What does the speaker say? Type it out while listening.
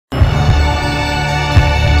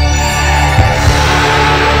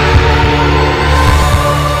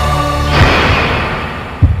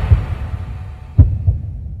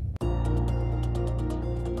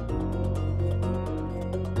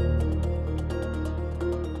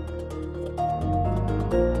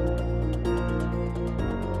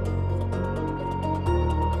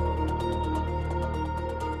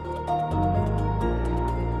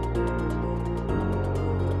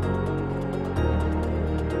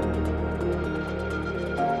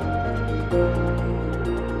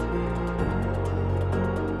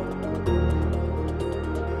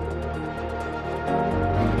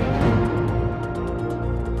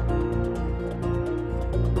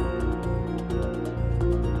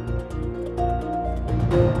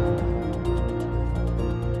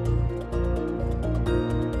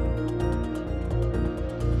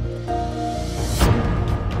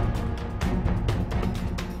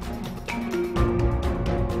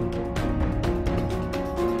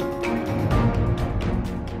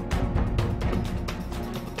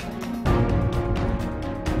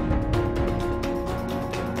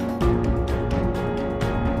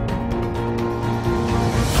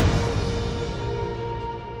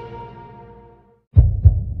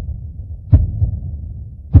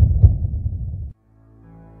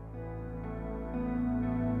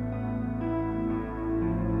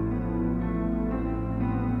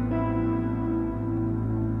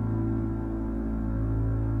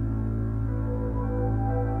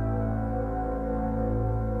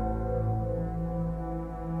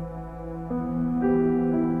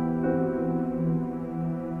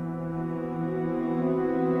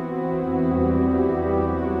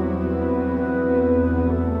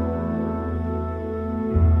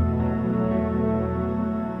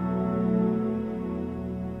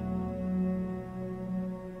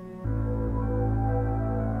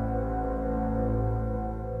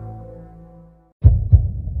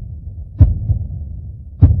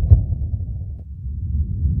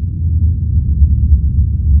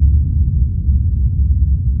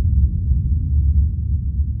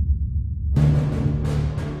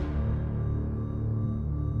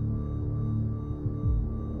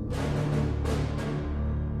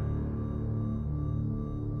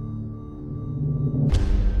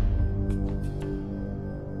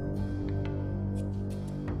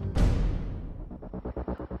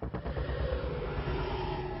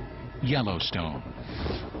Yellowstone,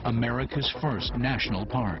 America's first national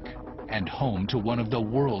park, and home to one of the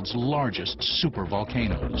world's largest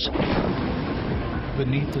supervolcanoes.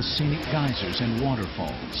 Beneath the scenic geysers and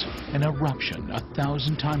waterfalls, an eruption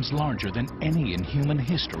 1,000 times larger than any in human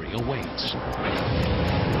history awaits.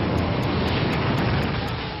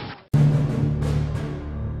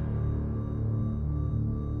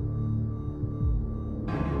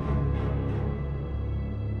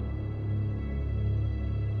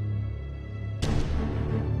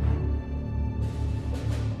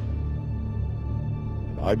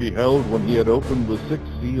 I beheld when he had opened the sixth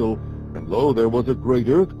seal, and lo, there was a great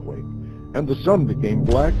earthquake, and the sun became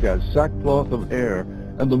black as sackcloth of hair,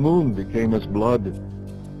 and the moon became as blood.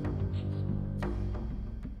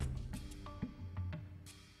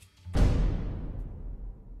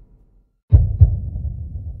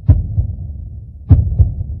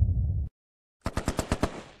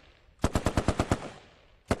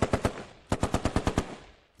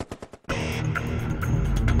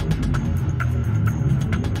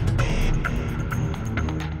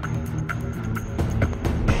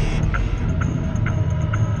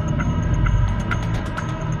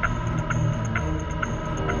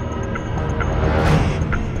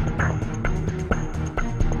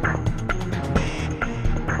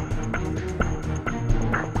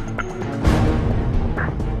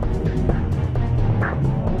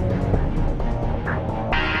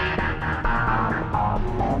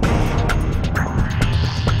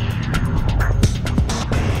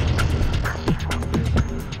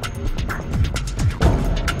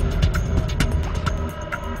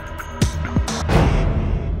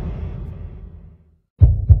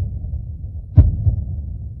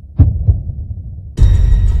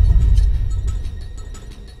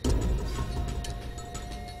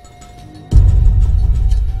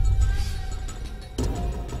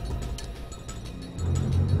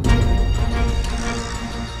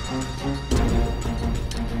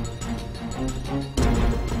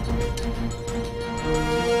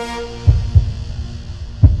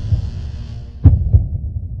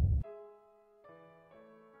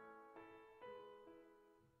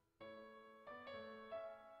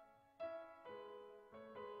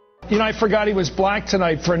 You know, I forgot he was black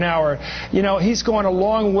tonight for an hour. You know, he's gone a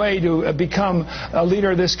long way to become a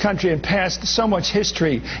leader of this country and passed so much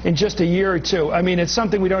history in just a year or two. I mean, it's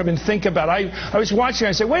something we don't even think about. I was watching,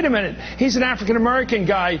 I said, wait a minute, he's an African-American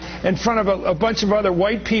guy in front of a bunch of other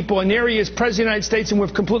white people, and there he is, President of the United States, and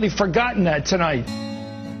we've completely forgotten that tonight.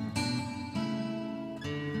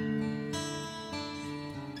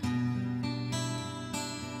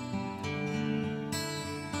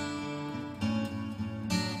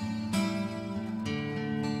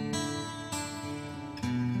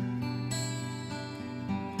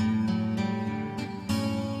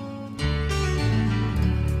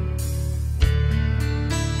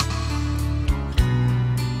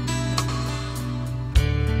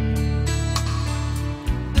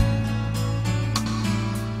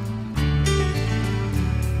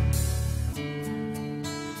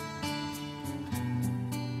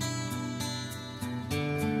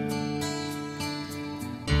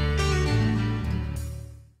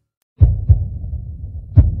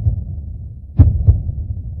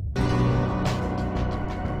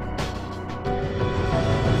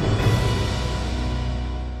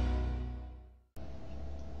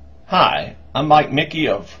 Hi, I'm Mike Mickey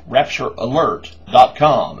of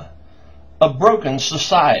RaptureAlert.com. A broken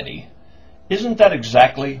society. Isn't that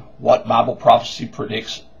exactly what Bible prophecy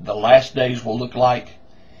predicts the last days will look like?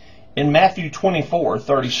 In Matthew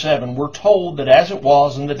 24:37, we're told that as it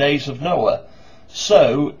was in the days of Noah,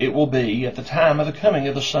 so it will be at the time of the coming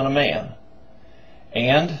of the Son of Man.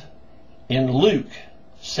 And in Luke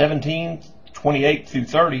 17:28 through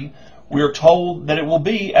 30, we are told that it will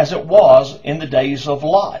be as it was in the days of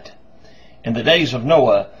Lot. In the days of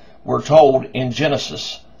Noah, we're told in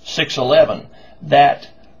Genesis 6:11 that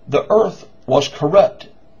the earth was corrupt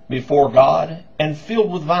before God and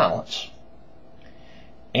filled with violence.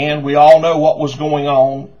 And we all know what was going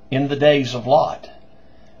on in the days of Lot.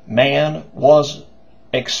 Man was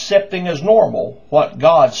accepting as normal what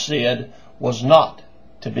God said was not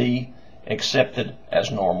to be accepted as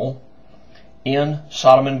normal in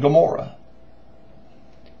Sodom and Gomorrah.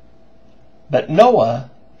 But Noah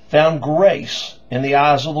found grace in the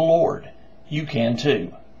eyes of the Lord. You can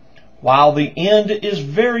too. While the end is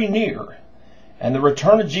very near and the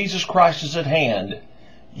return of Jesus Christ is at hand,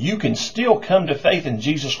 you can still come to faith in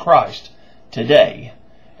Jesus Christ today.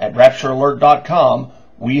 At RaptureAlert.com,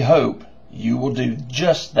 we hope you will do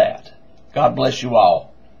just that. God bless you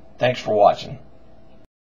all. Thanks for watching.